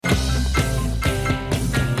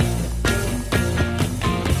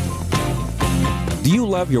you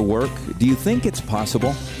love your work? Do you think it's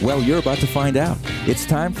possible? Well, you're about to find out. It's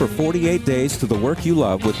time for 48 Days to the Work You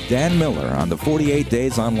Love with Dan Miller on the 48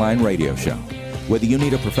 Days Online Radio Show. Whether you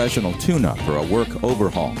need a professional tune-up or a work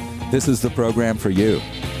overhaul, this is the program for you.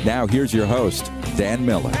 Now, here's your host, Dan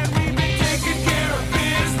Miller.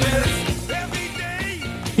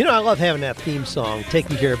 You know, I love having that theme song,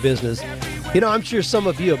 Taking Care of Business. You know, I'm sure some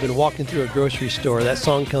of you have been walking through a grocery store, that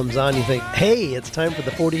song comes on, you think, hey, it's time for the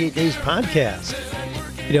 48 Days podcast.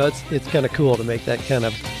 You know, it's kind of cool to make that kind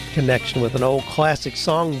of connection with an old classic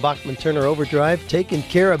song, Bachman Turner Overdrive, Taking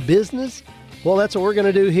Care of Business. Well, that's what we're going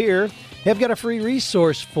to do here. I've got a free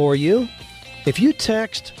resource for you. If you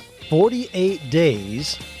text 48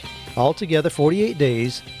 days, altogether 48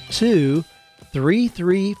 days, to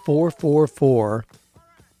 33444,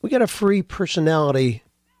 we got a free personality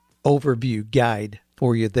overview guide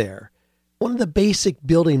for you there. One of the basic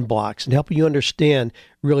building blocks and helping you understand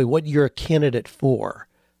really what you're a candidate for.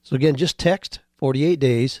 So again, just text 48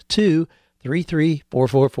 days to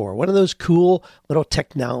 33444. One of those cool little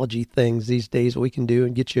technology things these days we can do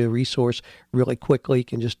and get you a resource really quickly. You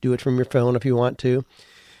can just do it from your phone if you want to.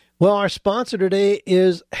 Well, our sponsor today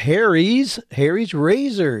is Harry's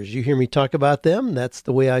Razors. You hear me talk about them. That's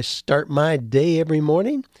the way I start my day every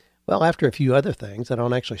morning. Well, after a few other things, I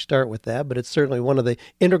don't actually start with that, but it's certainly one of the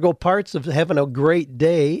integral parts of having a great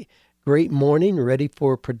day, great morning, ready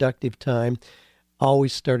for a productive time,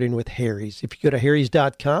 always starting with Harry's. If you go to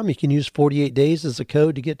harrys.com, you can use 48 days as a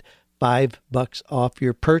code to get $5 off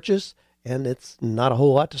your purchase, and it's not a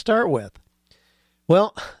whole lot to start with.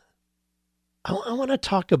 Well, I want to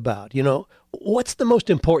talk about, what's the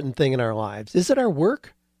most important thing in our lives? Is it our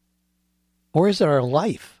work or is it our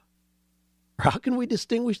life? How can we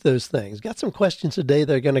distinguish those things? Got some questions today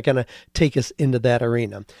that are going to kind of take us into that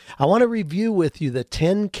arena. I want to review with you the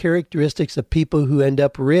 10 characteristics of people who end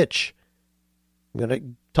up rich. I'm going to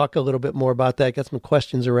talk a little bit more about that. Got some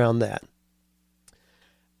questions around that.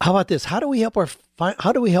 How about this? How do we help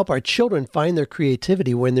our children find their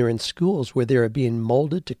creativity when they're in schools where they're being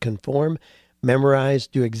molded to conform, memorize,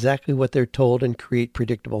 do exactly what they're told, and create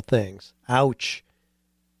predictable things? Ouch.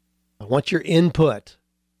 I want your input.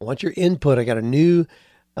 I got a new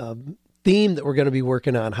theme that we're going to be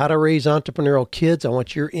working on, how to raise entrepreneurial kids. I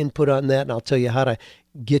want your input on that, and I'll tell you how to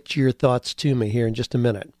get your thoughts to me here in just a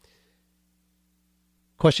minute.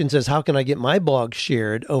 Question says, how can I get my blog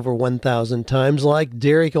shared over 1,000 times like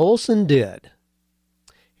Derek Olson did?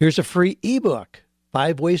 Here's a free ebook,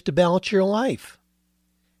 5 Ways to Balance Your Life.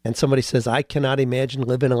 And somebody says, I cannot imagine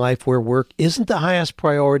living a life where work isn't the highest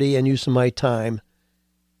priority and use of my time.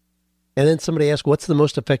 And then somebody asks, what's the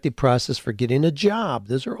most effective process for getting a job?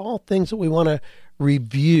 Those are all things that we want to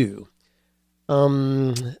review.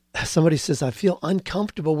 Somebody says, I feel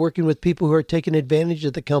uncomfortable working with people who are taking advantage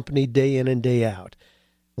of the company day in and day out.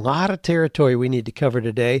 A lot of territory we need to cover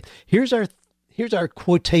today. Here's our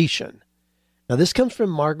quotation. Now, this comes from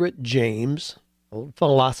Margaret James, a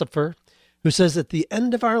philosopher, who says at the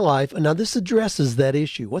end of our life, and now this addresses that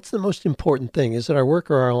issue. What's the most important thing? Is it our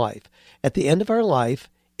work or our life? At the end of our life,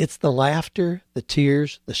 it's the laughter, the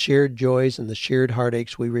tears, the shared joys, and the shared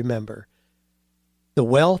heartaches we remember. The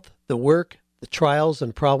wealth, the work, the trials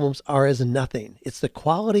and problems are as nothing. It's the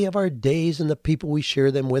quality of our days and the people we share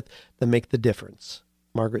them with that make the difference.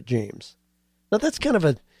 Margaret James. Now that's kind of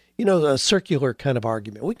a circular kind of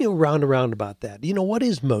argument. We can go round and round about that. What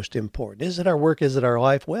is most important? Is it our work? Is it our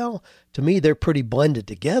life? Well, to me, they're pretty blended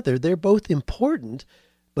together. They're both important.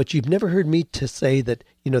 But you've never heard me to say that,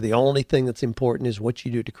 the only thing that's important is what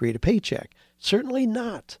you do to create a paycheck. Certainly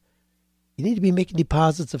not. You need to be making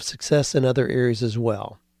deposits of success in other areas as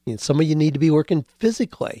well. Some of you need to be working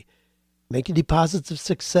physically, making deposits of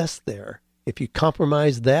success there. If you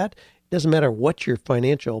compromise that, it doesn't matter what your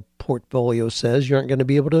financial portfolio says, you aren't going to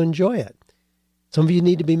be able to enjoy it. Some of you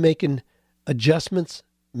need to be making adjustments,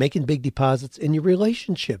 making big deposits in your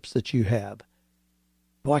relationships that you have.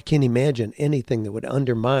 Well, I can't imagine anything that would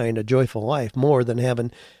undermine a joyful life more than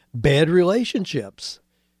having bad relationships.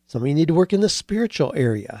 Some of you need to work in the spiritual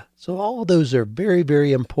area. So all of those are very,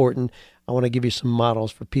 very important. I want to give you some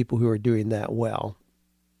models for people who are doing that well.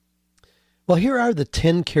 Well, here are the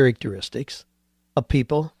 10 characteristics of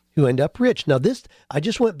people who end up rich. Now I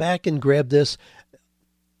just went back and grabbed this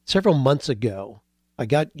several months ago. I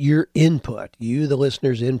got your input, you, the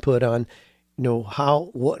listeners' input on,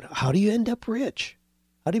 how do you end up rich?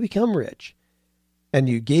 How do you become rich? And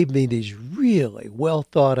you gave me these really well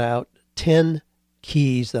thought out 10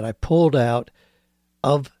 keys that I pulled out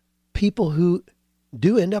of people who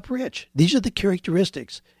do end up rich. These are the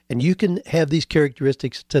characteristics, and you can have these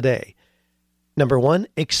characteristics today. Number 1,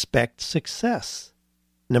 expect success.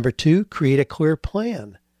 Number 2, create a clear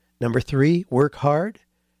plan. Number 3, work hard.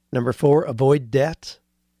 Number 4, avoid debt.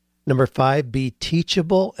 Number 5, be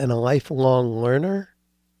teachable and a lifelong learner.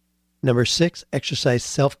 Number 6, exercise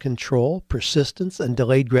self-control, persistence, and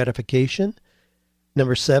delayed gratification.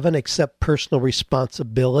 Number 7, accept personal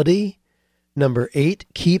responsibility. Number 8,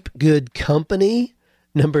 keep good company.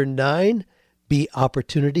 Number 9, be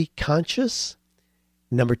opportunity conscious.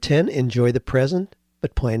 Number 10, enjoy the present,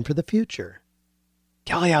 but plan for the future.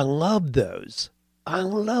 Golly, I love those. I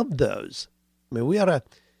love those. I mean, we ought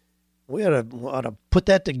to put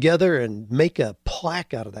that together and make a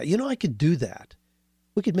plaque out of that. You know, I could do that.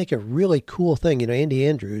 We could make a really cool thing. You know, Andy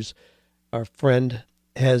Andrews, our friend,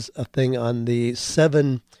 has a thing on the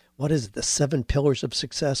 7 pillars of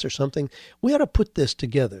success or something. We ought to put this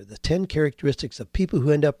together, the 10 characteristics of people who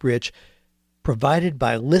end up rich, provided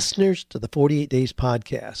by listeners to the 48 Days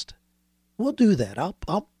podcast. We'll do that.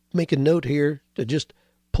 I'll make a note here to just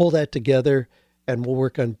pull that together, and we'll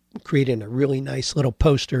work on creating a really nice little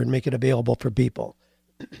poster and make it available for people.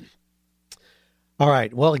 All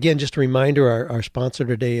right. Well, again, just a reminder, our sponsor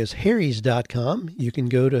today is Harrys.com. You can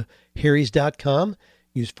go to Harrys.com,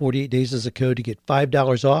 use 48 days as a code to get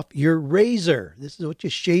 $5 off your razor. This is what you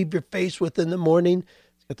shave your face with in the morning.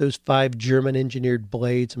 It's got those 5 German-engineered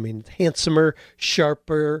blades. I mean, it's handsomer,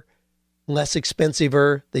 sharper, less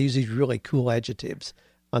expensiver. They use these really cool adjectives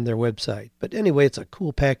on their website. But anyway, it's a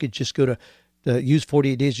cool package. Just go to use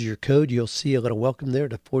 48 days as your code. You'll see a little welcome there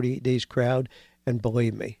to 48 Days Crowd. And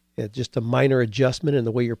believe me, it's just a minor adjustment in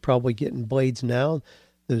the way you're probably getting blades now.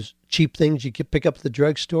 Those cheap things you can pick up at the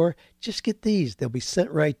drugstore, just get these. They'll be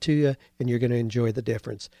sent right to you, and you're going to enjoy the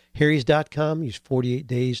difference. Harrys.com, use 48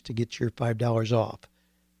 days to get your $5 off.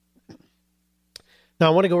 Now, I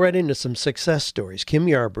want to go right into some success stories. Kim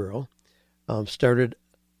Yarborough started,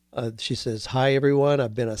 she says, "Hi, everyone.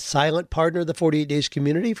 I've been a silent partner of the 48 Days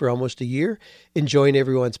community for almost a year, enjoying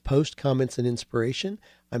everyone's post comments and inspiration.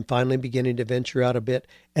 I'm finally beginning to venture out a bit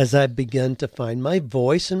as I've begun to find my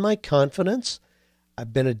voice and my confidence.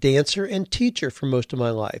 I've been a dancer and teacher for most of my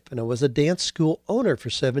life, and I was a dance school owner for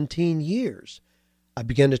 17 years. I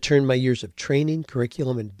began to turn my years of training,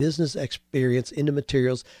 curriculum, and business experience into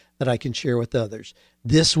materials that I can share with others.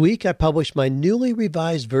 This week, I published my newly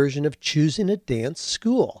revised version of Choosing a Dance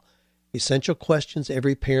School, Essential Questions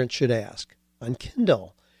Every Parent Should Ask, on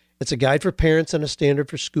Kindle. It's a guide for parents and a standard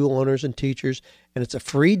for school owners and teachers, and it's a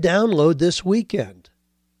free download this weekend.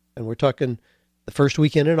 And we're talking the first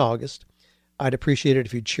weekend in August. I'd appreciate it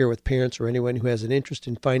if you'd share with parents or anyone who has an interest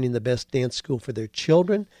in finding the best dance school for their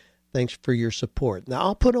children. Thanks for your support." Now,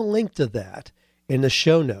 I'll put a link to that in the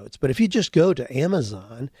show notes, but if you just go to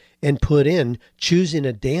Amazon and put in Choosing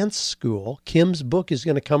a Dance School, Kim's book is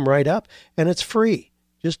going to come right up, and it's free.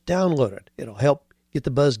 Just download it. It'll help get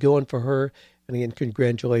the buzz going for her. And again,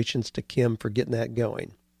 congratulations to Kim for getting that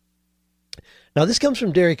going. Now, this comes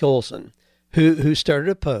from Derek Olson, who started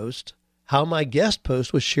a post, how my guest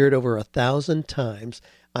post was shared over 1,000 times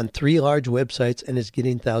on 3 large websites and is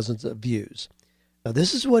getting thousands of views. Now,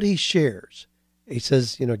 this is what he shares. He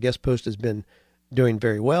says, guest post has been doing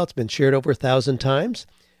very well. It's been shared over 1,000 times.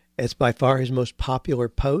 It's by far his most popular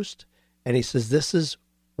post. And he says this is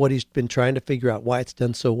what he's been trying to figure out why it's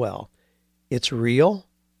done so well. It's real,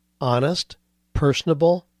 honest,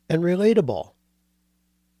 personable, and relatable.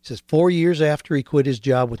 He says 4 years after he quit his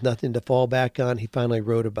job with nothing to fall back on, he finally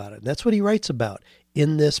wrote about it. And that's what he writes about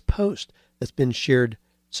in this post that's been shared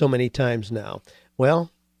so many times now.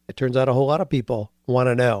 Well, it turns out a whole lot of people want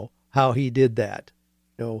to know how he did that.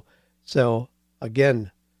 So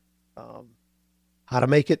again, how to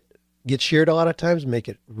make it get shared a lot of times, make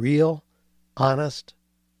it real, honest,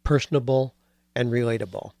 personable, and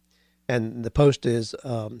relatable. And the post is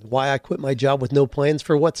why I quit my job with no plans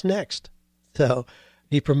for what's next. So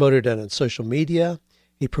he promoted it on social media.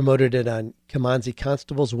 He promoted it on Kimanzi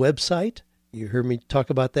Constable's website. You heard me talk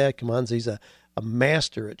about that. Kimanzi's a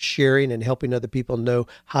master at sharing and helping other people know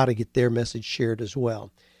how to get their message shared as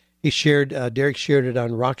well. Derek shared it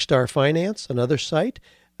on Rockstar Finance, another site.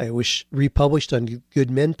 It was republished on Good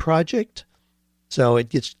Men Project. So it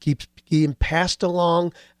keeps being passed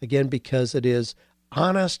along, again, because it is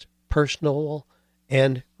honest, personal,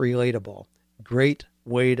 and relatable. Great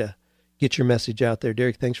way to get your message out there.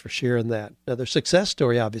 Derek, thanks for sharing that. Another success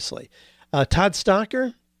story, obviously. Todd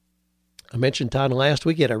Stocker, I mentioned Todd last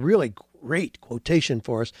week. He had a really great quotation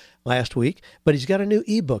for us last week, but he's got a new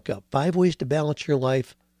ebook up, 5 Ways to Balance Your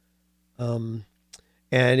Life.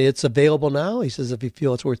 And it's available now. He says if you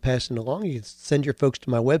feel it's worth passing along, you can send your folks to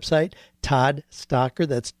my website, Todd Stocker.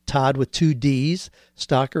 That's Todd with 2 Ds,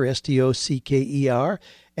 Stocker, Stocker,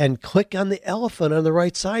 and click on the elephant on the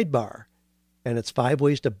right sidebar. and it's 5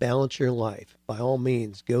 ways to balance your life. By all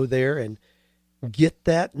means, go there and get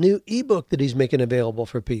that new ebook that he's making available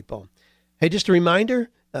for people. Hey, just a reminder,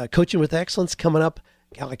 Coaching with Excellence coming up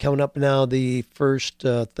now the first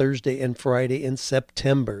Thursday and Friday in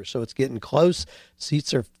September. So it's getting close.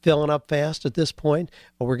 Seats are filling up fast at this point.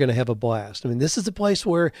 We're going to have a blast. I mean, this is a place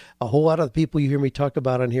where a whole lot of the people you hear me talk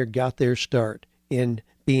about on here got their start in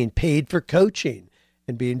being paid for coaching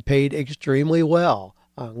and being paid extremely well.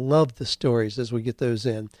 I love the stories as we get those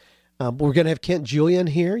in. We're going to have Kent Julian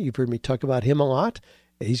here. You've heard me talk about him a lot.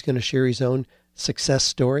 He's going to share his own success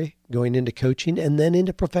story going into coaching and then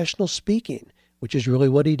into professional speaking, which is really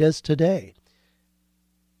what he does today.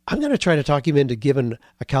 I'm going to try to talk him into giving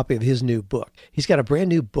a copy of his new book. He's got a brand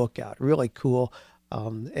new book out, really cool.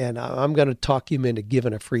 And I'm going to talk him into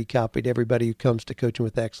giving a free copy to everybody who comes to Coaching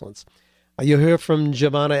with Excellence. You'll hear from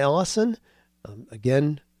Giovanna Ellison.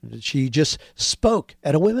 Again, she just spoke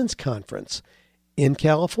at a women's conference in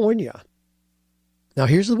California. Now,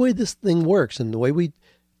 here's the way this thing works and the way we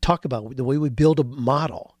talk about, the way we build a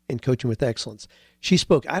model in Coaching with Excellence. She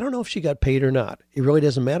spoke. I don't know if she got paid or not. It really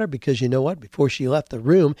doesn't matter because you know what? Before she left the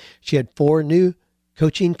room, she had 4 new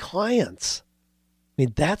coaching clients. I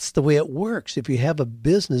mean, that's the way it works. If you have a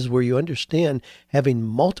business where you understand having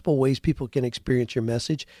multiple ways people can experience your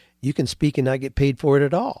message, you can speak and not get paid for it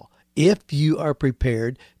at all. If you are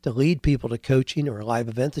prepared to lead people to coaching or a live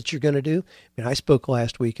event that you're going to do. I mean, I spoke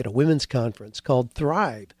last week at a women's conference called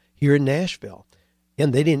Thrive here in Nashville.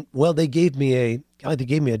 And they gave me a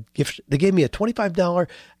gift. They gave me a $25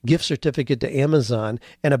 gift certificate to Amazon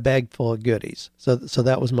and a bag full of goodies. So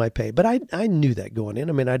that was my pay. But I knew that going in.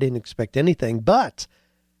 I mean, I didn't expect anything. But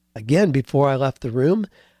again, before I left the room,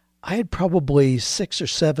 I had probably 6 or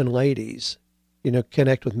 7 ladies,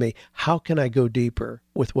 connect with me. How can I go deeper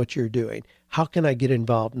with what you're doing? How can I get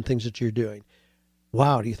involved in things that you're doing?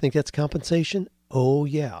 Wow, do you think that's compensation? Oh,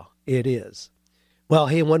 yeah, it is. Well,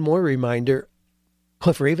 hey, one more reminder.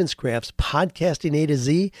 Cliff Ravenscraft's Podcasting A to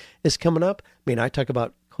Z is coming up. I mean, I talk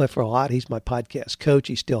about Cliff a lot. He's my podcast coach.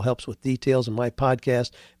 He still helps with details in my podcast.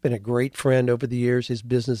 Been a great friend over the years. His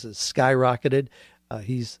business has skyrocketed.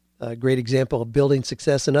 He's a great example of building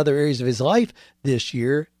success in other areas of his life this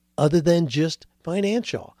year other than just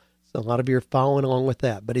financial. So a lot of you are following along with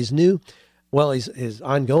that. But his ongoing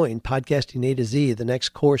Podcasting A to Z, the next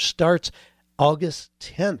course starts August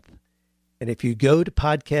 10th. And if you go to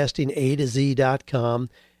podcastingatoz.com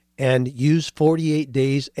and use 48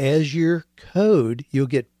 days as your code, you'll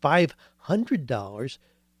get $500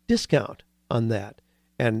 discount on that.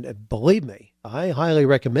 And believe me, I highly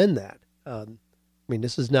recommend that. I mean,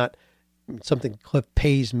 this is not something Cliff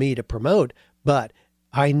pays me to promote, but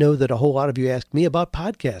I know that a whole lot of you asked me about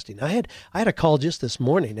podcasting. I had a call just this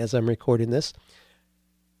morning as I'm recording this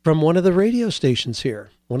from one of the radio stations here,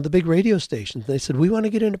 one of the big radio stations. They said, we want to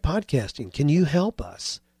get into podcasting. Can you help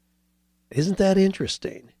us? Isn't that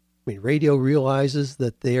interesting? I mean, radio realizes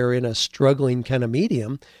that they are in a struggling kind of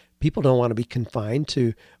medium. People don't want to be confined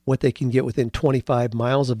to what they can get within 25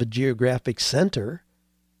 miles of a geographic center.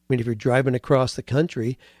 I mean, if you're driving across the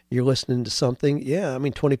country, you're listening to something. Yeah, I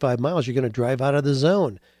mean, 25 miles, you're going to drive out of the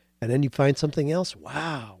zone. And then you find something else.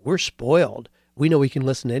 Wow, we're spoiled. We know we can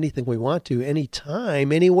listen to anything we want to,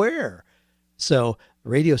 anytime, anywhere. So the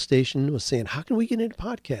radio station was saying, how can we get into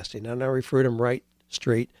podcasting? And I referred them right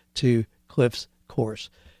straight to Cliff's course,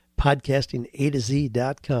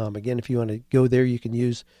 podcastingatoz.com. Again, if you want to go there, you can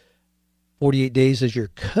use 48 days as your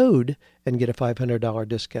code and get a $500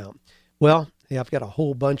 discount. Well, yeah, I've got a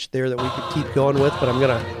whole bunch there that we could keep going with, but I'm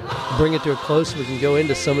going to bring it to a close so we can go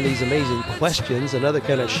into some of these amazing questions and other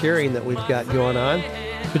kind of sharing that we've got going on.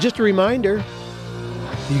 But just a reminder,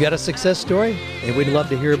 you got a success story, and we'd love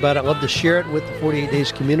to hear about it. Love to share it with the 48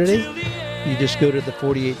 Days community. You just go to the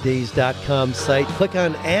 48days.com site, click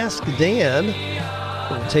on Ask Dan.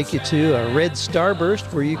 It'll take you to a red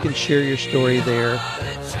starburst where you can share your story there.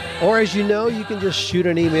 Or as you know, you can just shoot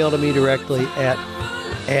an email to me directly at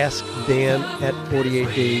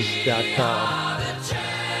askdan@48days.com.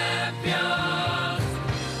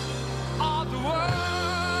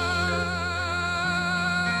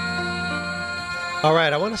 All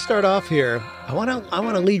right, I want to start off here. I want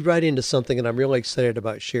to lead right into something that I'm really excited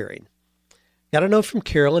about sharing. Got a note from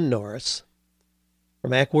Carolyn Norris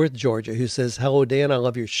from Ackworth, Georgia, who says, hello, Dan. I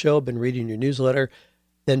love your show. Been reading your newsletter,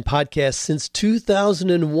 then podcast since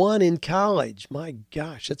 2001 in college. My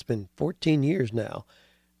gosh, that's been 14 years now.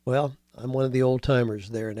 Well, I'm one of the old timers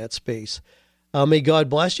there in that space. May God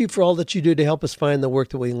bless you for all that you do to help us find the work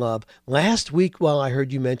that we love. Last week, while I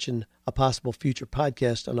heard you mention a possible future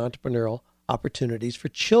podcast on entrepreneurial opportunities for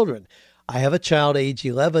children, I have a child age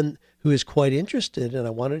 11 who is quite interested, and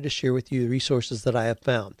I wanted to share with you the resources that I have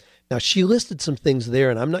found. Now, she listed some things there,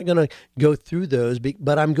 and I'm not going to go through those,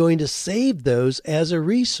 but I'm going to save those as a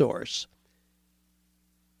resource.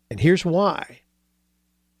 And here's why.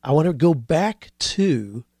 I want to go back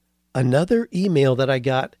to another email that I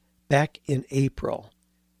got back in April.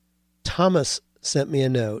 Thomas sent me a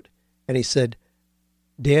note, and he said,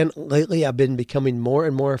 Dan, lately I've been becoming more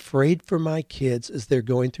and more afraid for my kids as they're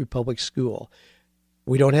going through public school.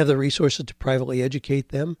 We don't have the resources to privately educate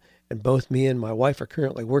them, and both me and my wife are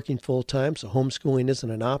currently working full-time, so homeschooling isn't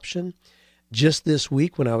an option. Just this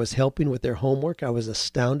week when I was helping with their homework, I was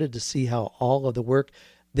astounded to see how all of the work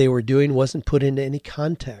they were doing wasn't put into any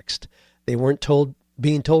context. They weren't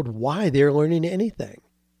being told why they're learning anything.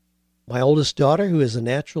 My oldest daughter, who is a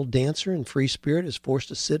natural dancer and free spirit, is forced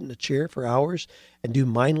to sit in a chair for hours and do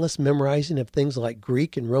mindless memorizing of things like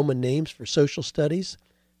Greek and Roman names for social studies.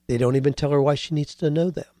 They don't even tell her why she needs to know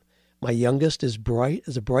them. My youngest is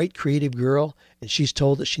a bright, creative girl, and she's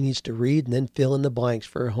told that she needs to read and then fill in the blanks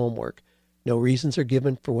for her homework. No reasons are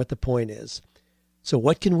given for what the point is. So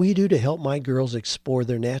what can we do to help my girls explore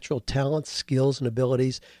their natural talents, skills, and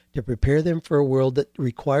abilities to prepare them for a world that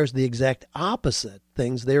requires the exact opposite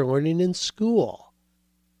things they're learning in school?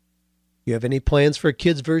 You have any plans for a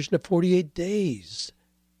kid's version of 48 Days?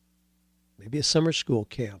 Maybe a summer school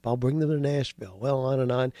camp. I'll bring them to Nashville. Well, on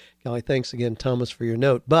and on. Golly, thanks again, Thomas, for your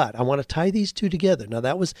note. But I want to tie these two together. Now,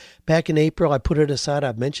 that was back in April. I put it aside.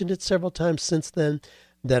 I've mentioned it several times since then,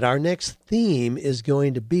 that our next theme is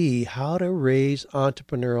going to be how to raise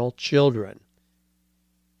entrepreneurial children.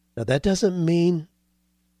 Now, that doesn't mean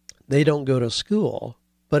they don't go to school,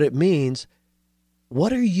 but it means,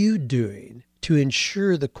 what are you doing to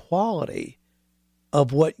ensure the quality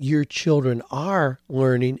of what your children are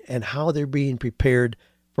learning and how they're being prepared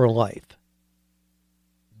for life?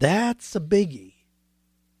 That's a biggie.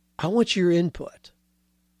 I want your input.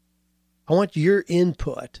 I want your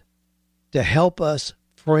input to help us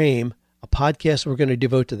frame a podcast we're going to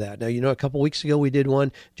devote to that. Now, a couple weeks ago we did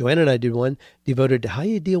one, Joanna and I did one, devoted to how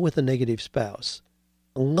you deal with a negative spouse.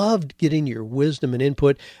 Loved getting your wisdom and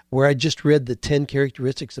input, where I just read the 10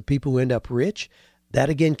 characteristics of people who end up rich. That,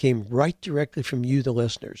 again, came right directly from you, the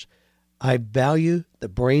listeners. I value the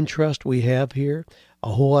brain trust we have here,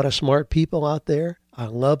 a whole lot of smart people out there. I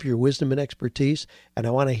love your wisdom and expertise, and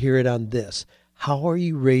I want to hear it on this. How are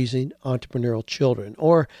you raising entrepreneurial children?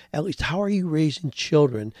 Or at least, how are you raising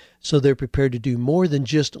children so they're prepared to do more than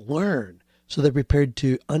just learn, so they're prepared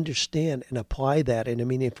to understand and apply that in a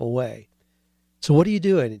meaningful way? So what are you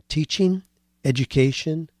doing? Teaching,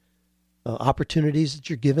 education, opportunities that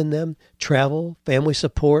you're giving them, travel, family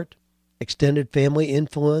support, extended family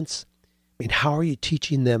influence. I mean, how are you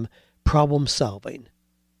teaching them problem solving,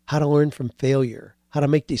 how to learn from failure, how to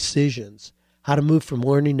make decisions, how to move from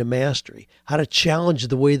learning to mastery, how to challenge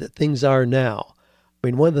the way that things are now? I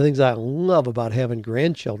mean, one of the things I love about having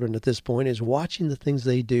grandchildren at this point is watching the things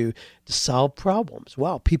they do to solve problems.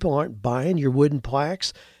 Wow, people aren't buying your wooden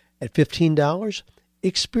plaques at $15.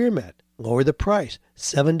 Experiment. Lower the price.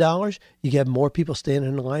 $7, you have more people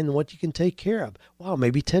standing in line than what you can take care of. Wow,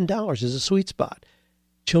 maybe $10 is a sweet spot.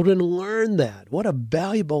 Children learn that. What a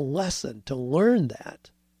valuable lesson to learn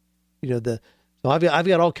that. So I've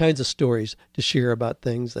got all kinds of stories to share about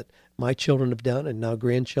things that my children have done and now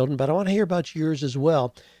grandchildren, but I want to hear about yours as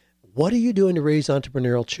well. What are you doing to raise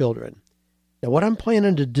entrepreneurial children? Now, what I'm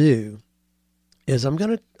planning to do is I'm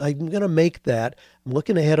gonna make that, I'm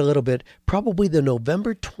looking ahead a little bit, probably the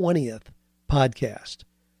November 20th podcast.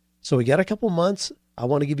 So we got a couple months. I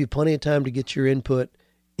want to give you plenty of time to get your input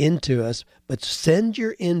into us, but send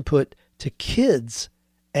your input to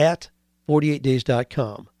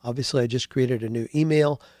kids@48days.com. Obviously, I just created a new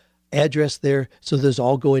email address there, so those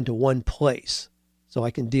all go into one place, so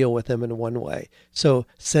I can deal with them in one way. So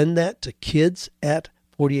send that to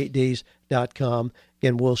kids@48days.com.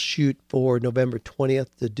 And we'll shoot for November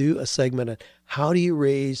 20th to do a segment on how do you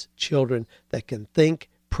raise children that can think,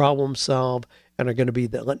 problem solve, and are going to be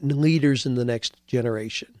the leaders in the next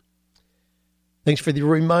generation. Thanks for the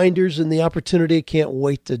reminders and the opportunity. Can't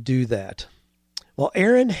wait to do that. Well,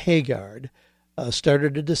 Aaron Haggard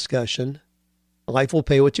started a discussion. Life will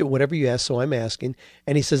pay whatever you ask, so I'm asking.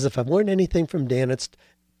 And he says, if I've learned anything from Dan, it's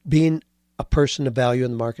being a person of value in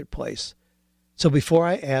the marketplace. So before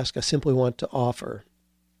I ask, I simply want to offer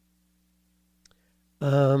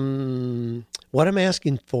what I'm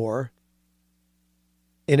asking for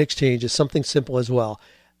in exchange is something simple as well.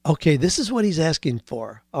 Okay, this is what he's asking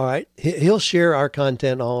for. All right, he'll share our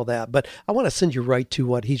content and all of that, but I want to send you right to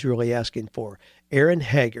what he's really asking for. Aaron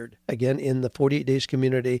Haggard, again, in the 48 Days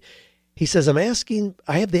community, He says,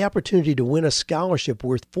 I have the opportunity to win a scholarship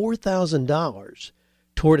worth $4,000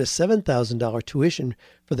 toward a $7,000 tuition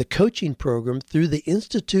for the coaching program through the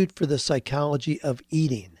Institute for the Psychology of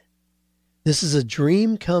Eating. This is a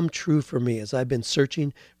dream come true for me as I've been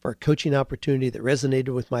searching for a coaching opportunity that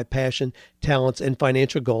resonated with my passion, talents, and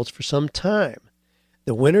financial goals for some time.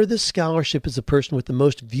 The winner of this scholarship is the person with the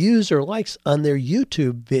most views or likes on their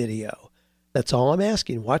YouTube video. That's all I'm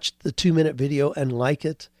asking. Watch the 2-minute video and like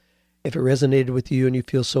it. If it resonated with you and you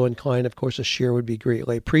feel so inclined, of course, a share would be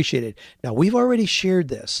greatly appreciated. Now, we've already shared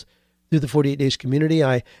this through the 48 Days community.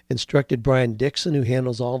 I instructed Brian Dixon, who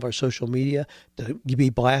handles all of our social media, to be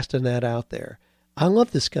blasting that out there. I love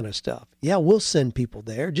this kind of stuff. Yeah, we'll send people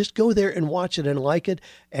there. Just go there and watch it and like it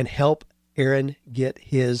and help Aaron get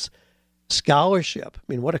his scholarship. I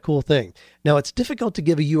mean, what a cool thing. Now, it's difficult to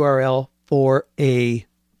give a URL for a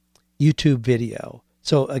YouTube video.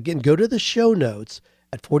 So, again, go to the show notes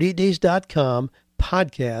at 48days.com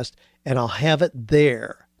podcast, and I'll have it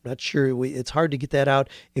there. I'm not sure. It's hard to get that out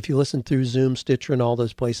if you listen through Zoom, Stitcher, and all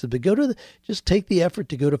those places. But just take the effort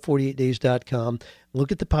to go to 48days.com,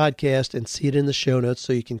 look at the podcast, and see it in the show notes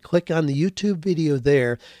so you can click on the YouTube video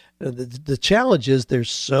there. The challenge is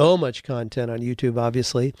there's so much content on YouTube,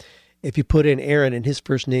 obviously. If you put in Aaron, and his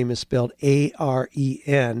first name is spelled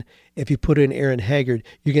A-R-E-N, if you put in Aaron Haggard,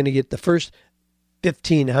 you're going to get the first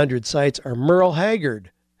 1,500 sites are Merle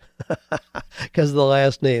Haggard because of the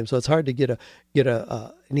last name. So it's hard to get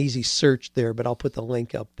an easy search there, but I'll put the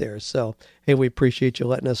link up there. So, hey, we appreciate you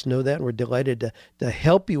letting us know that. And we're delighted to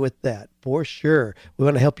help you with that for sure. We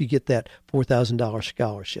want to help you get that $4,000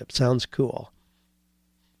 scholarship. Sounds cool.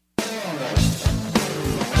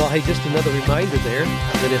 Well, hey, just another reminder there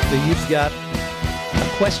that if you've got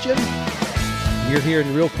a question, you're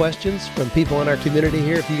hearing real questions from people in our community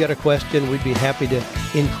here. If you got a question, we'd be happy to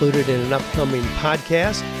include it in an upcoming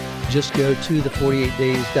podcast. Just go to the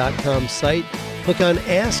 48days.com site, click on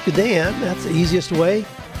Ask Dan. That's the easiest way.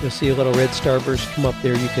 You'll see a little red starburst come up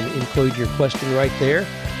there. You can include your question right there,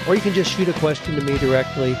 or you can just shoot a question to me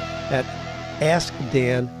directly at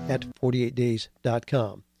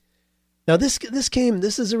askdan@48days.com. Now, this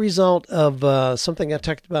is a result of something I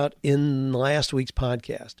talked about in last week's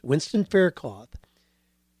podcast. Winston Faircloth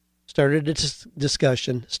started a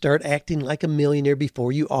discussion, start acting like a millionaire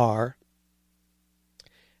before you are.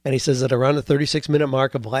 And he says that around the 36-minute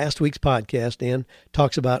mark of last week's podcast, Dan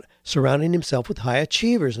talks about surrounding himself with high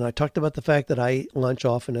achievers. And I talked about the fact that I eat lunch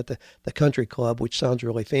often at the country club, which sounds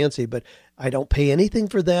really fancy, but I don't pay anything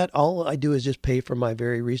for that. All I do is just pay for my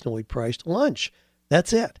very reasonably priced lunch.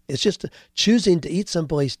 That's it. It's just choosing to eat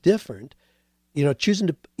someplace different, choosing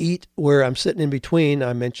to eat where I'm sitting in between.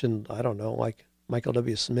 I mentioned, like Michael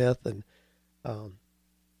W. Smith and,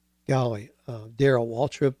 Darrell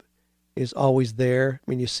Waltrip is always there. I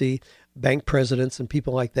mean, you see bank presidents and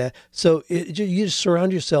people like that. So you just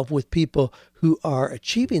surround yourself with people who are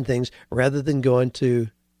achieving things rather than going to,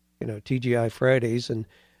 TGI Fridays and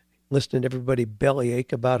listening to everybody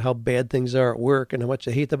bellyache about how bad things are at work and how much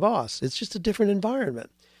they hate the boss. It's just a different environment.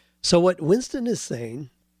 So what Winston is saying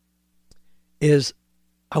is,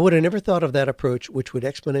 I would have never thought of that approach, which would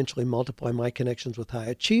exponentially multiply my connections with high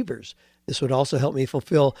achievers. This would also help me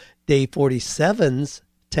fulfill day 47's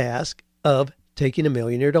task of taking a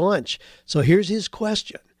millionaire to lunch. So here's his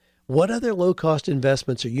question. What other low-cost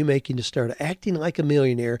investments are you making to start acting like a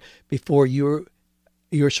millionaire before you're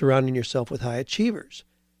surrounding yourself with high achievers?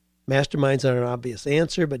 Masterminds are an obvious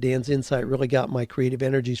answer, but Dan's insight really got my creative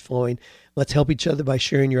energies flowing. Let's help each other by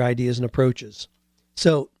sharing your ideas and approaches.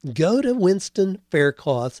 So go to Winston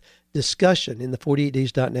Faircloth's discussion in the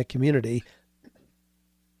 48days.net community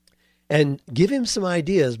and give him some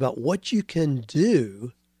ideas about what you can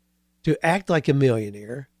do to act like a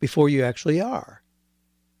millionaire before you actually are.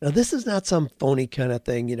 Now, this is not some phony kind of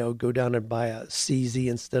thing, go down and buy a CZ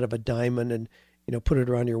instead of a diamond and, put it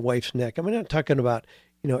around your wife's neck. I'm not talking about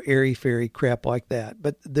airy-fairy crap like that.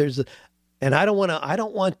 But and I don't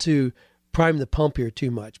want to prime the pump here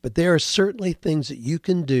too much, but there are certainly things that you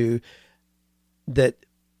can do that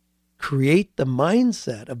create the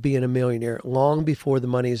mindset of being a millionaire long before the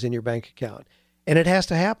money is in your bank account. And it has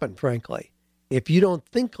to happen, frankly. If you don't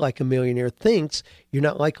think like a millionaire thinks, you're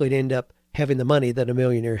not likely to end up having the money that a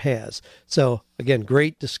millionaire has. So again,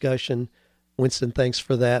 great discussion. Winston, thanks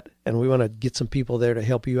for that. And we want to get some people there to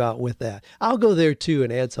help you out with that. I'll go there too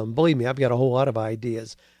and add some. Believe me, I've got a whole lot of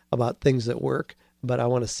ideas about things that work, but I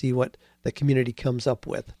want to see what the community comes up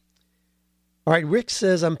with. All right, Rick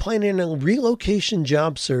says, I'm planning a relocation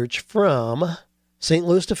job search from St.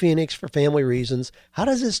 Louis to Phoenix for family reasons. How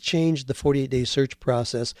does this change the 48-day search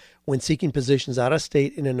process when seeking positions out of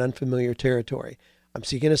state in an unfamiliar territory? I'm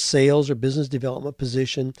seeking a sales or business development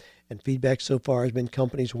position, and feedback so far has been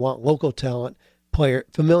companies want local talent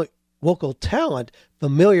familiar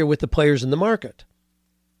with the players in the market.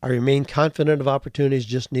 I remain confident of opportunities,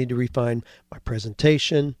 just need to refine my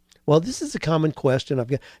presentation. Well, this is a common question. I've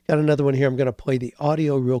got another one here. I'm going to play the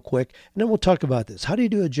audio real quick, and then we'll talk about this. How do you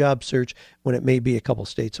do a job search when it may be a couple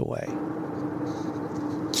states away?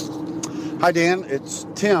 Hi, Dan. It's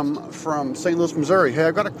Tim from St. Louis, Missouri. Hey,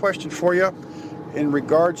 I've got a question for you in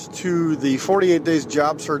regards to the 48 days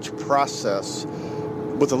job search process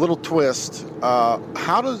with a little twist.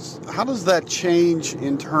 How does that change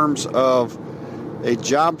in terms of a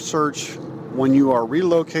job search when you are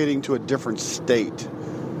relocating to a different state?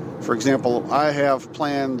 For example, I have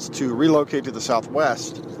plans to relocate to the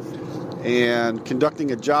Southwest and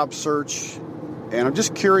conducting a job search, and I'm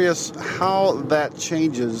just curious how that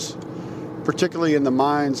changes, particularly in the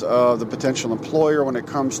minds of the potential employer when it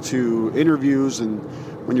comes to interviews and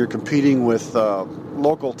when you're competing with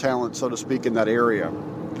local talent, so to speak, in that area.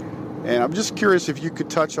 And I'm just curious if you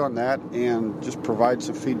could touch on that and just provide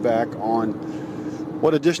some feedback on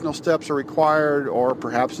what additional steps are required, or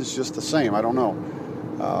perhaps it's just the same. I don't know.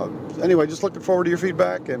 Anyway, just looking forward to your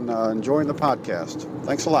feedback and enjoying the podcast.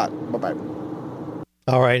 Thanks a lot. Bye-bye.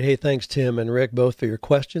 All right. Hey, thanks, Tim and Rick, both for your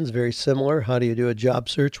questions. Very similar. How do you do a job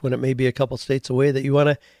search when it may be a couple states away that you want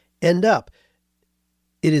to end up?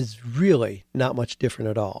 It is really not much different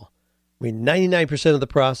at all. I mean, 99% of the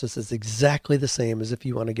process is exactly the same as if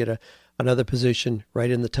you want to get another position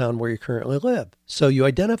right in the town where you currently live. So you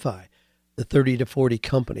identify the 30 to 40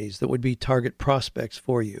 companies that would be target prospects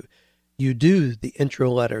for you. You do the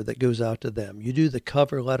intro letter that goes out to them. You do the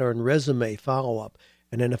cover letter and resume follow-up,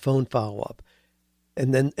 and then a phone follow-up,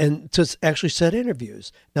 and to actually set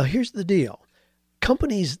interviews. Now, here's the deal.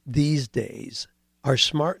 Companies these days are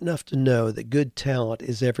smart enough to know that good talent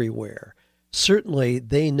is everywhere. Certainly,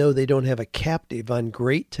 they know they don't have a captive on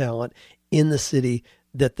great talent in the city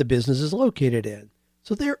that the business is located in.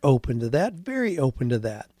 So they're open to that, very open to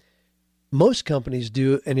that. Most companies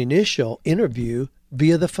do an initial interview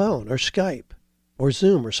via the phone or Skype or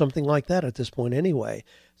Zoom or something like that at this point anyway.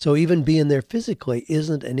 So even being there physically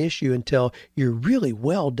isn't an issue until you're really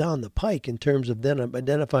well down the pike in terms of then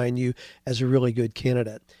identifying you as a really good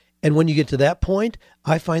candidate. And when you get to that point,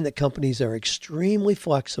 I find that companies are extremely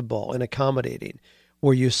flexible and accommodating,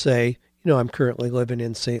 where you say, I'm currently living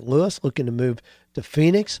in St. Louis, looking to move to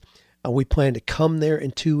Phoenix. We plan to come there in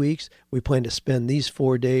 2 weeks. We plan to spend these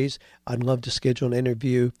 4 days. I'd love to schedule an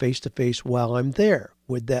interview face-to-face while I'm there.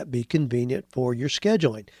 Would that be convenient for your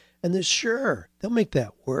scheduling? And then, sure, they'll make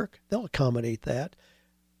that work. They'll accommodate that.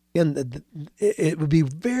 And it would be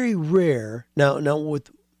very rare. Now, with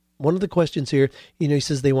one of the questions here, he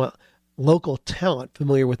says they want local talent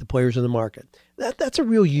familiar with the players in the market. That's a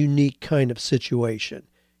real unique kind of situation.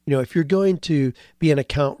 If you're going to be an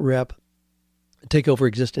account rep, take over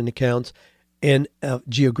existing accounts in a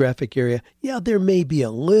geographic area, there may be a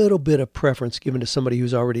little bit of preference given to somebody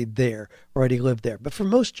who's already there, already lived there. But for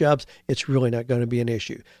most jobs, it's really not going to be an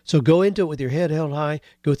issue. So go into it with your head held high,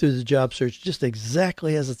 go through the job search just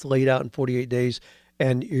exactly as it's laid out in 48 days,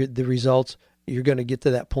 and the results, you're going to get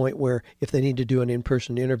to that point where if they need to do an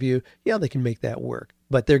in-person interview, they can make that work.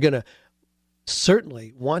 But they're going to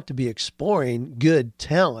certainly want to be exploring good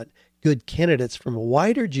talent, good candidates from a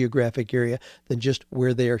wider geographic area than just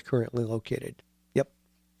where they are currently located. Yep.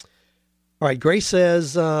 All right. Grace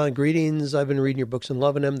says, greetings. I've been reading your books and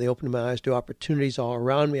loving them. They open my eyes to opportunities all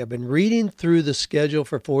around me. I've been reading through the schedule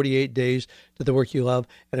for 48 days to the work you love,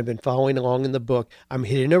 and I've been following along in the book. I'm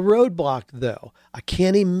hitting a roadblock, though. I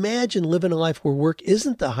can't imagine living a life where work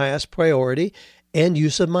isn't the highest priority and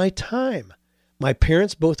use of my time. My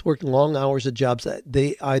parents both worked long hours at jobs that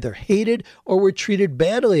they either hated or were treated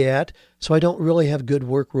badly at, so I don't really have good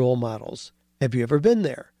work role models. Have you ever been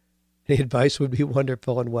there? Any advice would be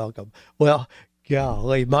wonderful and welcome. Well,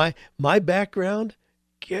 golly, my background,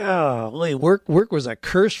 golly, work was a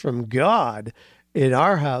curse from God in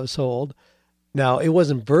our household. Now, it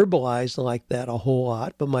wasn't verbalized like that a whole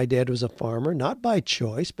lot, but my dad was a farmer, not by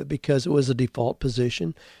choice, but because it was a default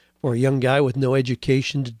position for a young guy with no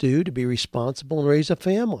education to be responsible and raise a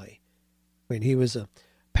family. I mean, he was a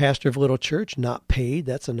pastor of a little church, not paid.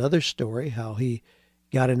 That's another story, how he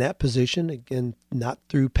got in that position, again, not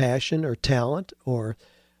through passion or talent or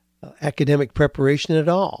academic preparation at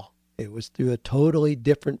all. It was through a totally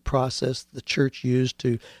different process the church used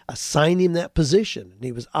to assign him that position, and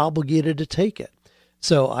he was obligated to take it.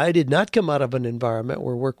 So I did not come out of an environment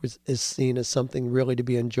where work is seen as something really to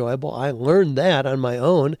be enjoyable. I learned that on my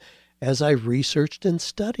own as I researched and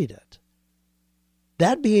studied it.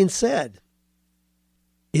 That being said,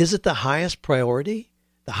 Is it the highest priority?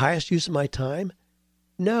 The highest use of my time?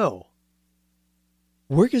 No.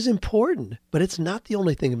 Work is important, but it's not the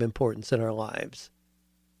only thing of importance in our lives.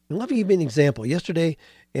 And let me give you an example. Yesterday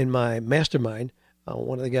in my mastermind,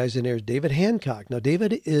 one of the guys in there is David Hancock. Now,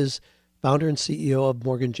 David is founder and CEO of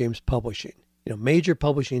Morgan James Publishing, major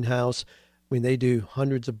publishing house. I mean, they do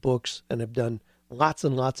hundreds of books and have done lots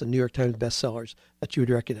and lots of New York Times bestsellers that you would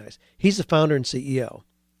recognize. He's the founder and CEO.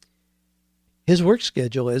 His work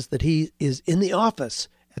schedule is that he is in the office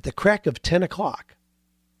at the crack of 10 o'clock.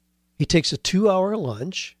 He takes a 2-hour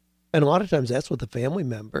lunch, and a lot of times that's with a family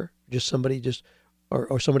member, just somebody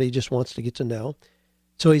or somebody he just wants to get to know.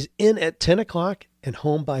 So he's in at 10 o'clock and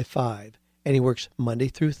home by 5, and he works Monday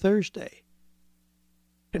through Thursday.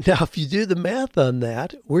 Now, if you do the math on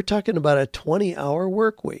that, we're talking about a 20-hour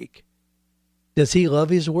work week. Does he love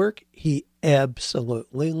his work? He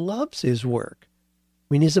absolutely loves his work.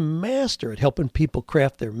 I mean, he's a master at helping people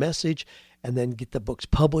craft their message and then get the books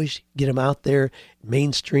published, get them out there,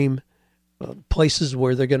 mainstream places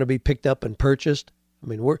where they're going to be picked up and purchased. I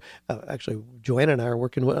mean, we're actually, Joanna and I are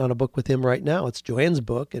working on a book with him right now. It's Joanne's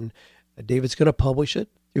book, and David's going to publish it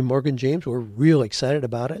through Morgan James. We're real excited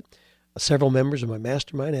about it. Several members of my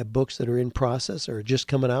mastermind have books that are in process or are just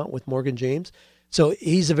coming out with Morgan James. So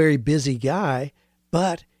he's a very busy guy,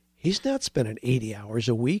 but he's not spending 80 hours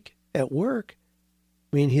a week at work.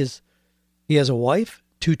 I mean, he has a wife,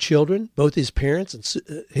 2 children, both his parents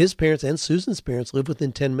and Susan's parents live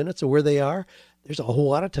within 10 minutes of where they are. There's a whole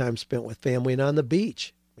lot of time spent with family and on the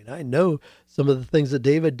beach. I mean, I know some of the things that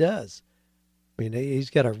David does. I mean, he's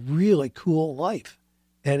got a really cool life,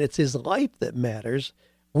 and it's his life that matters.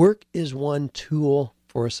 Work is one tool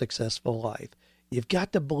for a successful life. You've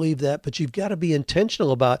got to believe that, but you've got to be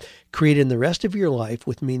intentional about creating the rest of your life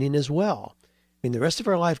with meaning as well. I mean, the rest of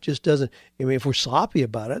our life just doesn't, if we're sloppy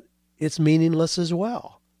about it, it's meaningless as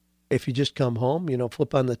well. If you just come home,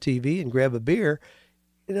 flip on the TV and grab a beer,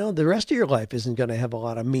 the rest of your life isn't going to have a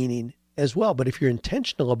lot of meaning as well. But if you're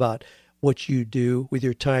intentional about what you do with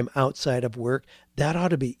your time outside of work, that ought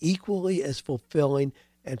to be equally as fulfilling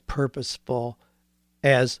and purposeful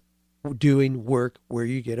as doing work where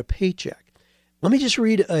you get a paycheck. Let me just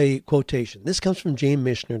read a quotation. This comes from James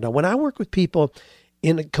Michener. Now, when I work with people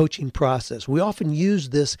in a coaching process, we often use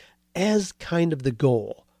this as kind of the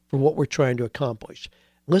goal for what we're trying to accomplish.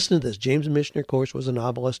 Listen to this. James Michener, of course, was a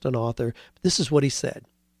novelist and author. This is what he said.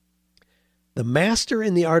 The master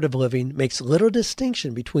in the art of living makes little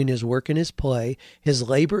distinction between his work and his play, his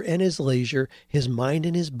labor and his leisure, his mind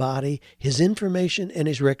and his body, his information and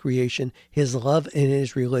his recreation, his love and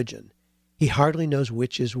his religion. He hardly knows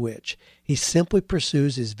which is which. He simply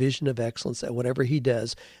pursues his vision of excellence at whatever he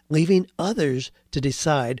does, leaving others to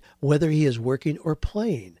decide whether he is working or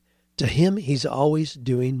playing. To him, he's always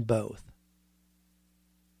doing both.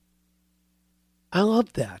 I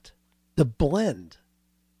love that. The blend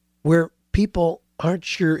where people aren't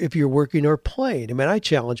sure if you're working or playing. I mean, I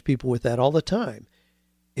challenge people with that all the time.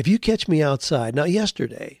 If you catch me outside, now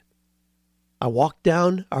yesterday, I walked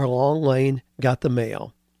down our long lane, got the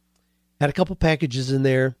mail, had a couple packages in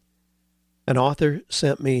there. An author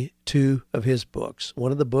sent me 2 of his books.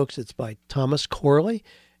 One of the books, it's by Thomas Corley,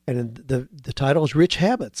 and the title is Rich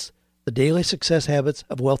Habits, The Daily Success Habits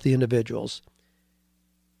of Wealthy Individuals.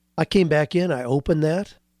 I came back in, I opened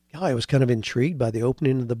that. I was kind of intrigued by the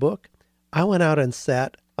opening of the book. I went out and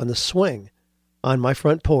sat on the swing on my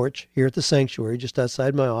front porch here at the sanctuary, just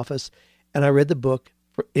outside my office, and I read the book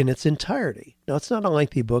in its entirety. Now, it's not a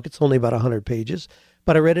lengthy book. It's only about 100 pages,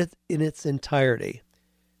 but I read it in its entirety.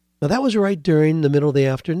 Now, that was right during the middle of the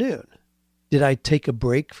afternoon. Did I take a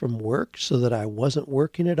break from work so that I wasn't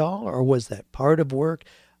working at all, or was that part of work?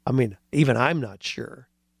 I mean, even I'm not sure,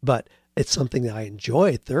 but it's something that I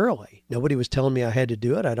enjoy thoroughly. Nobody was telling me I had to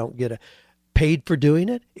do it. I don't get paid for doing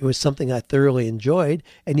it. It was something I thoroughly enjoyed.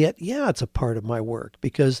 And yet, yeah, it's a part of my work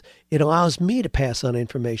because it allows me to pass on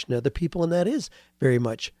information to other people, and that is very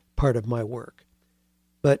much part of my work.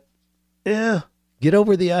 But, get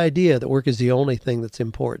over the idea that work is the only thing that's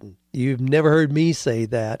important. You've never heard me say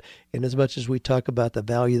that. And as much as we talk about the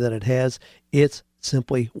value that it has, it's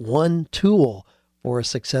simply one tool for a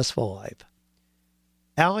successful life.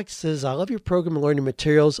 Alex says, I love your program and learning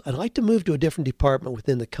materials. I'd like to move to a different department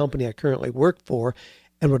within the company I currently work for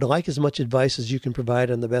and would like as much advice as you can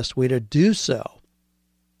provide on the best way to do so.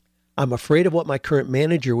 I'm afraid of what my current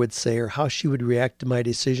manager would say or how she would react to my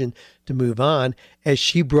decision to move on, as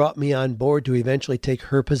she brought me on board to eventually take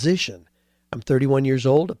her position. I'm 31 years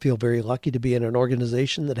old. I feel very lucky to be in an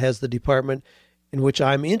organization that has the department in which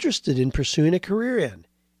I'm interested in pursuing a career in,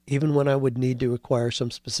 even when I would need to acquire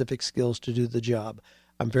some specific skills to do the job.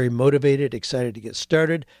 I'm very motivated, excited to get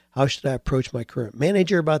started. How should I approach my current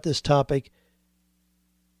manager about this topic?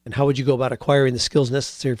 And how would you go about acquiring the skills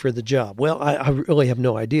necessary for the job? Well, I really have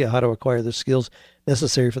no idea how to acquire the skills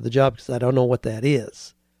necessary for the job because I don't know what that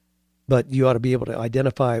is. But you ought to be able to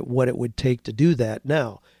identify what it would take to do that.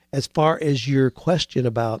 Now, as far as your question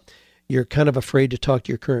about you're kind of afraid to talk to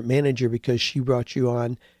your current manager because she brought you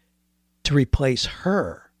on to replace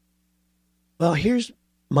her. Well, here's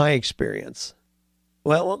my experience.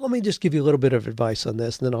 Well, let me just give you a little bit of advice on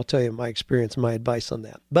this, and then I'll tell you my experience and my advice on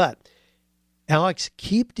that. But Alex,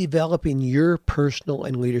 keep developing your personal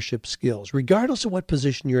and leadership skills, regardless of what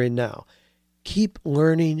position you're in now. Keep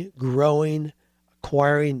learning, growing,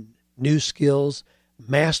 acquiring new skills,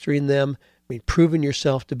 mastering them, proving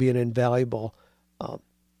yourself to be an invaluable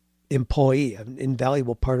employee, an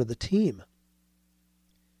invaluable part of the team.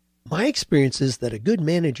 My experience is that a good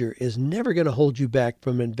manager is never going to hold you back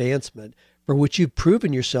from advancement for which you've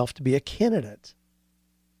proven yourself to be a candidate.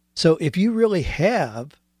 So if you really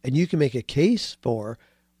have, and you can make a case for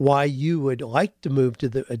why you would like to move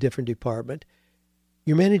to a different department,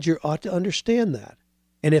 your manager ought to understand that.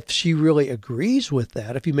 And if she really agrees with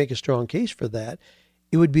that, if you make a strong case for that,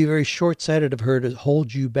 it would be very short-sighted of her to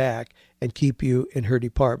hold you back and keep you in her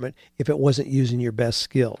department if it wasn't using your best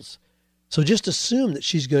skills. So just assume that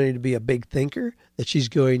she's going to be a big thinker, that she's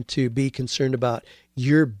going to be concerned about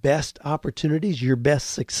your best opportunities, your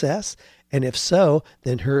best success. And if so,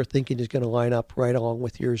 then her thinking is going to line up right along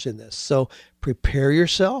with yours in this. So prepare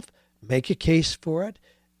yourself, make a case for it,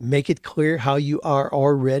 make it clear how you are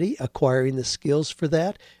already acquiring the skills for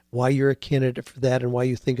that, why you're a candidate for that, and why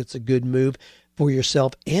you think it's a good move for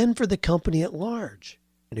yourself and for the company at large.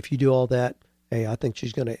 And if you do all that, hey, I think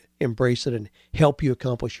she's going to embrace it and help you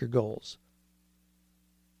accomplish your goals.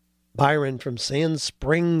 Byron from Sand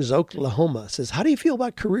Springs, Oklahoma says, how do you feel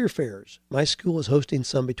about career fairs? My school is hosting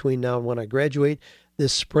some between now and when I graduate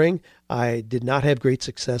this spring. I did not have great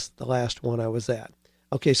success the last one I was at.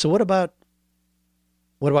 Okay, so what about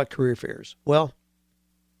career fairs? Well,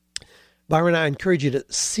 Byron, I encourage you to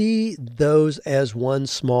see those as one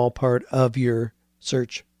small part of your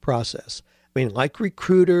search process. Like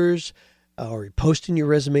recruiters, or posting your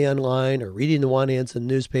resume online, or reading the want-ads in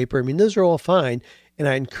the newspaper. Those are all fine, and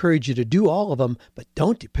I encourage you to do all of them, but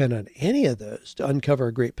don't depend on any of those to uncover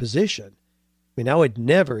a great position. I would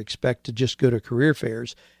never expect to just go to career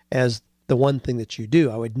fairs as the one thing that you do.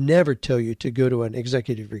 I would never tell you to go to an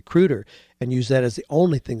executive recruiter and use that as the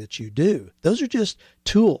only thing that you do. Those are just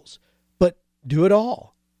tools, but do it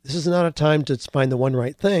all. This is not a time to find the one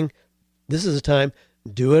right thing. This is a time,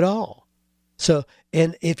 do it all. So,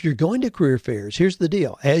 and if you're going to career fairs, here's the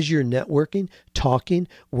deal. As you're networking, talking,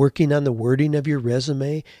 working on the wording of your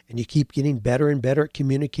resume, and you keep getting better and better at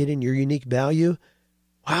communicating your unique value,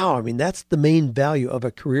 wow, that's the main value of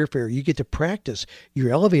a career fair. You get to practice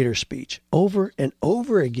your elevator speech over and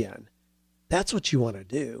over again. That's what you want to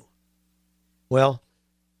do. Well,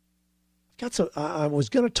 I was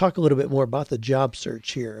going to talk a little bit more about the job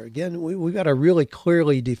search here. Again, we got a really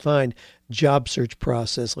clearly defined job search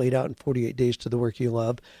process laid out in 48 Days to the Work You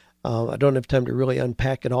Love. I don't have time to really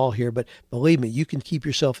unpack it all here, but believe me, you can keep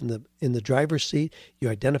yourself in the driver's seat. You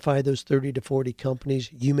identify those 30 to 40 companies.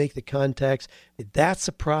 You make the contacts. That's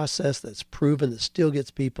a process that's proven that still gets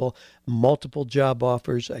people multiple job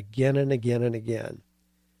offers again and again and again.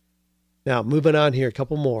 Now, moving on here, a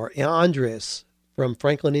couple more. Andres from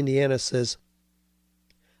Franklin, Indiana says,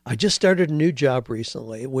 I just started a new job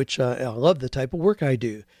recently, which I love the type of work I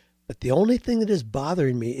do, but the only thing that is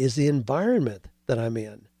bothering me is the environment that I'm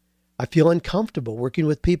in. I feel uncomfortable working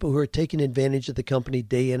with people who are taking advantage of the company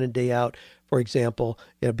day in and day out. For example,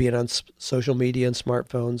 being on social media and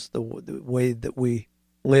smartphones, the way that we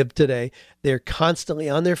live today. They're constantly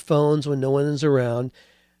on their phones when no one is around.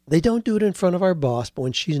 They don't do it in front of our boss, but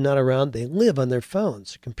when she's not around, they live on their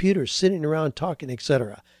phones, computers, sitting around talking,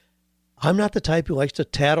 etc. I'm not the type who likes to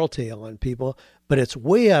tattletale on people, but it's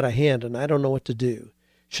way out of hand and I don't know what to do.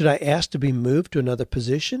 Should I ask to be moved to another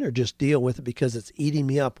position or just deal with it because it's eating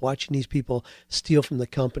me up watching these people steal from the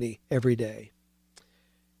company every day?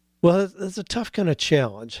 Well, that's a tough kind of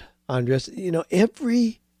challenge, Andres.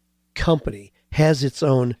 Every company has its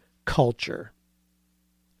own culture.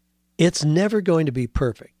 It's never going to be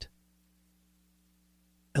perfect.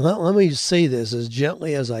 And let me say this as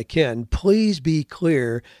gently as I can. Please be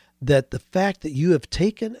clear that the fact that you have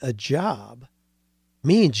taken a job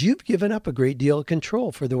means you've given up a great deal of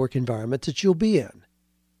control for the work environment that you'll be in.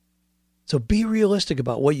 So be realistic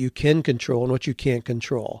about what you can control and what you can't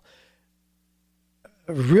control.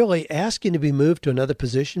 Really, asking to be moved to another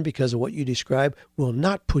position because of what you describe will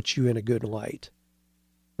not put you in a good light.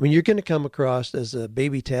 I mean, you're going to come across as a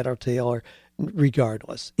baby tattletale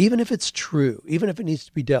regardless. Even if it's true, even if it needs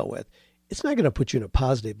to be dealt with, it's not going to put you in a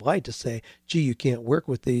positive light to say, gee, you can't work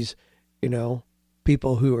with these,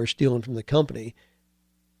 people who are stealing from the company.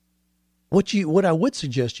 What I would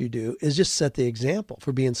suggest you do is just set the example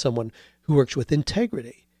for being someone who works with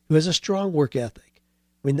integrity, who has a strong work ethic.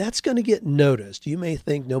 I mean, that's going to get noticed. You may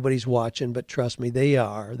think nobody's watching, but trust me, they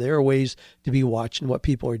are. There are ways to be watching what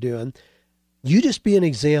people are doing. You just be an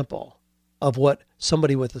example of what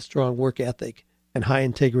somebody with a strong work ethic and high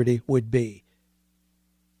integrity would be.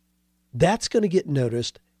 That's going to get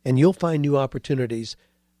noticed, and you'll find new opportunities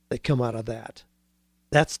that come out of that.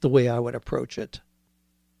 That's the way I would approach it.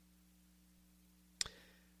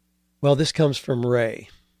 Well, this comes from Ray,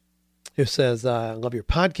 who says, I love your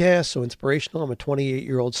podcast, so inspirational. I'm a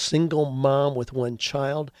 28-year-old single mom with one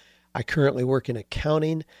child. I currently work in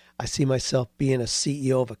accounting. I see myself being a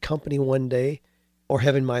CEO of a company one day or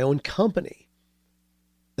having my own company.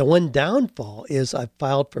 The one downfall is I've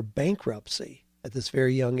filed for bankruptcy at this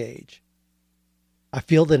very young age. I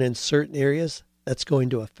feel that in certain areas, that's going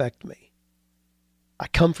to affect me. I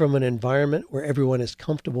come from an environment where everyone is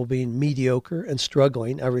comfortable being mediocre and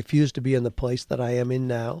struggling. I refuse to be in the place that I am in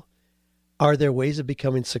now. Are there ways of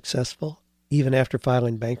becoming successful even after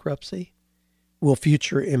filing bankruptcy? Will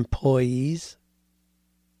future employers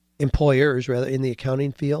in the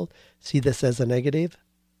accounting field see this as a negative?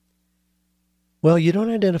 Well, you don't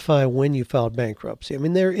identify when you filed bankruptcy. I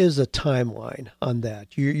mean, there is a timeline on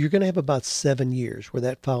that. You're going to have about 7 years where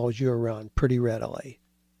that follows you around pretty readily.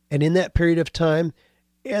 And in that period of time,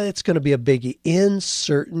 it's going to be a biggie in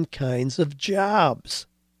certain kinds of jobs.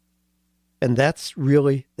 And that's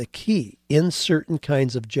really the key. In certain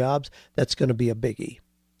kinds of jobs, that's going to be a biggie.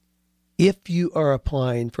 If you are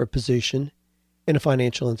applying for a position in a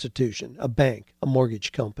financial institution, a bank, a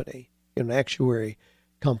mortgage company, an actuary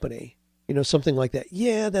company, something like that,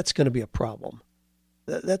 yeah, that's going to be a problem.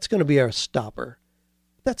 That's going to be our stopper.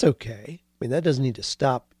 That's okay. I mean, that doesn't need to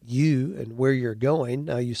stop you and where you're going.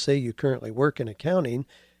 Now, you say you currently work in accounting.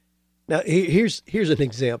 Now, here's an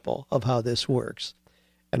example of how this works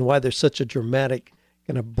and why there's such a dramatic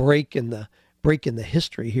kind of break in the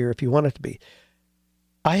history here, if you want it to be.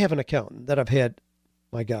 I have an accountant that I've had,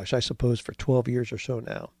 my gosh, I suppose for 12 years or so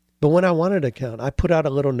now. But when I wanted an accountant, I put out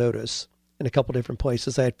a little notice in a couple different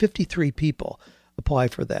places. I had 53 people apply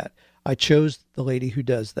for that. I chose the lady who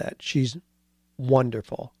does that. She's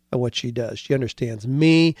wonderful at what she does. She understands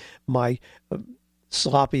me, my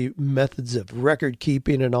sloppy methods of record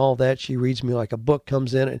keeping and all that. She reads me like a book,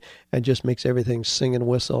 comes in and just makes everything sing and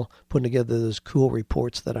whistle, putting together those cool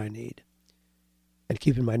reports that I need. And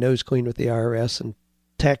keeping my nose clean with the IRS and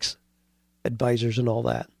tax advisors and all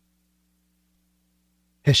that.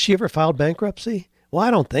 Has she ever filed bankruptcy? Well,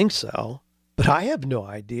 I don't think so, but I have no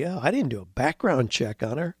idea. I didn't do a background check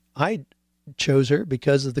on her. I chose her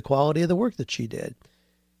because of the quality of the work that she did.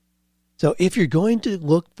 So if you're going to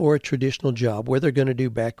look for a traditional job where they're going to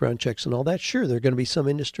do background checks and all that, sure, there are going to be some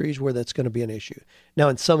industries where that's going to be an issue. Now,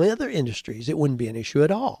 in some other industries, it wouldn't be an issue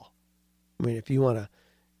at all. I mean, if you want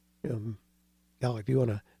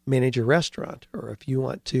to manage a restaurant, or if you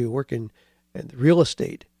want to work in the real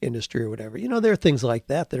estate industry or whatever, there are things like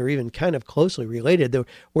that are even kind of closely related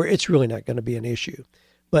where it's really not going to be an issue.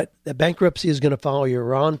 But the bankruptcy is going to follow you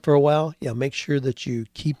around for a while. Yeah, make sure that you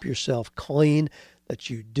keep yourself clean, that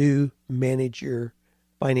you do manage your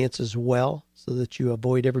finances well so that you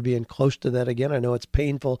avoid ever being close to that again. I know it's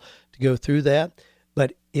painful to go through that,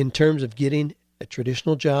 but in terms of getting a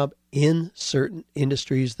traditional job in certain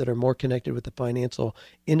industries that are more connected with the financial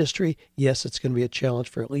industry, yes, it's going to be a challenge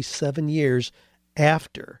for at least 7 years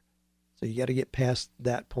after. So you got to get past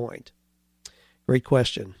that point. Great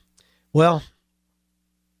question. Well,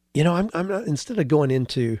 I'm not, instead of going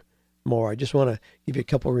into more, I just want to give you a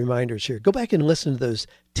couple of reminders here. Go back and listen to those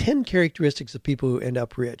 10 characteristics of people who end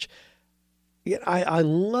up rich. I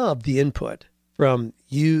love the input from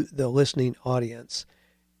you, the listening audience.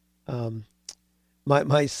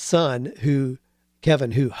 My son,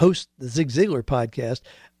 Kevin, who hosts the Zig Ziglar podcast,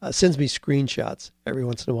 sends me screenshots every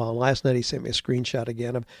once in a while. And last night he sent me a screenshot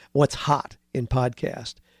again of what's hot in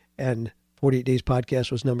podcast. And 48 Days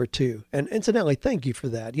Podcast was number 2. And incidentally, thank you for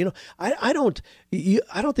that. I don't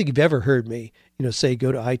think you've ever heard me, say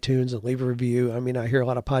go to iTunes and leave a review. I mean, I hear a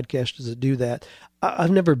lot of podcasters that do that. I've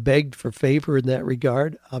never begged for favor in that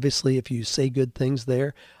regard. Obviously, if you say good things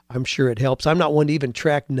there, I'm sure it helps. I'm not one to even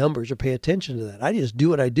track numbers or pay attention to that. I just do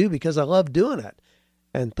what I do because I love doing it.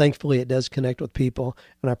 And thankfully, it does connect with people,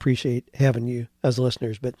 and I appreciate having you as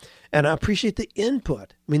listeners. And I appreciate the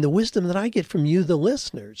input. I mean, the wisdom that I get from you, the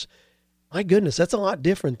listeners. My goodness, that's a lot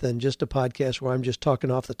different than just a podcast where I'm just talking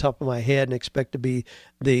off the top of my head and expect to be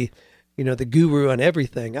the guru on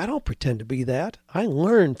everything. I don't pretend to be that. I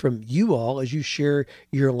learn from you all as you share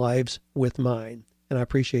your lives with mine, and I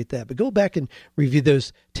appreciate that. But go back and review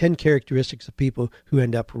those 10 characteristics of people who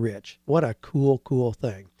end up rich. What a cool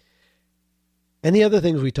thing. And the other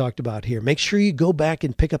things we talked about here, make sure you go back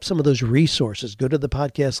and pick up some of those resources. Go to the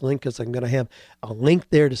podcast link because I'm going to have a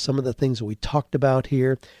link there to some of the things that we talked about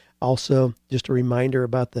here. Also, just a reminder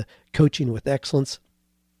about the Coaching with Excellence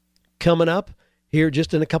coming up here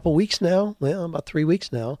just in a couple weeks now. Well, about 3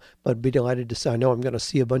 weeks now, but I'd be delighted to say, I know I'm going to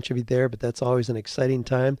see a bunch of you there, but that's always an exciting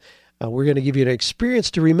time. We're going to give you an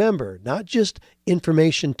experience to remember, not just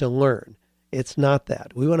information to learn. It's not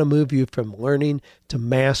that. We want to move you from learning to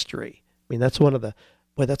mastery. I mean, that's one of the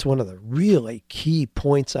really key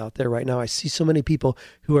points out there right now. I see so many people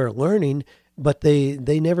who are learning, but they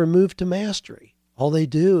never move to mastery. All they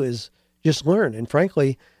do is just learn. And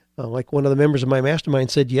frankly, like one of the members of my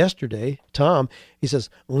mastermind said yesterday, Tom, he says,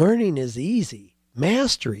 learning is easy.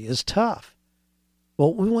 Mastery is tough.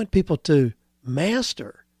 Well, we want people to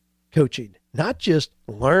master coaching, not just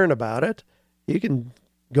learn about it. You can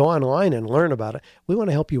go online and learn about it. We want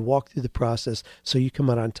to help you walk through the process so you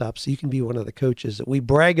come out on top, so you can be one of the coaches that we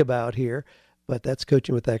brag about here. But that's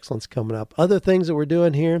Coaching with Excellence coming up. Other things that we're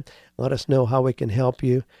doing here, let us know how we can help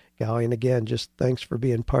you. Golly, and again, just thanks for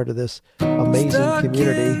being part of this amazing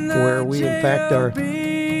community where we, in fact, are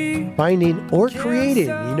finding or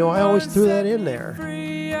creating. I always threw that in there.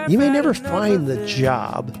 You may never find the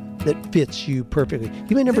job that fits you perfectly.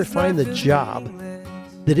 You may never find the job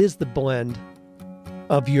that is the blend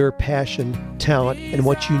of your passion, talent, and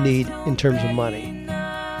what you need in terms of money.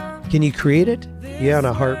 Can you create it? Yeah, in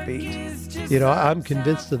a heartbeat. I'm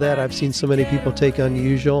convinced of that. I've seen so many people take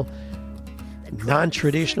unusual,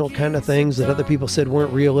 non-traditional kind of things that other people said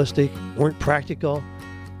weren't realistic, weren't practical.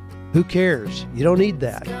 Who cares? You don't need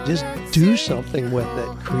that. Just do something with it.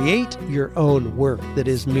 Create your own work that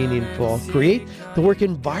is meaningful. Create the work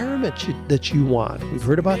environment that you want. We've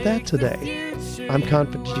heard about that today. I'm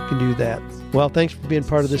confident you can do that. Well, thanks for being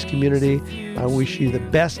part of this community. I wish you the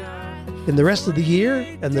best in the rest of the year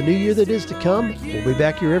and the new year that is to come. We'll be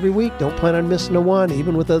back here every week. Don't plan on missing a one,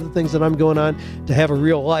 even with other things that I'm going on, to have a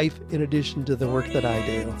real life in addition to the work that I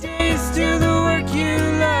do. Do the work you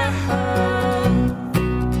love.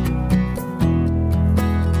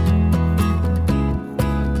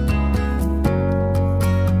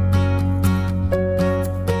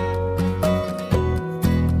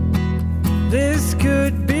 This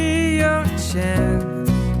could be your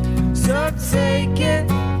chance, so take it.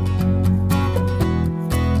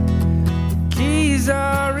 Keys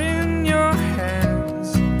are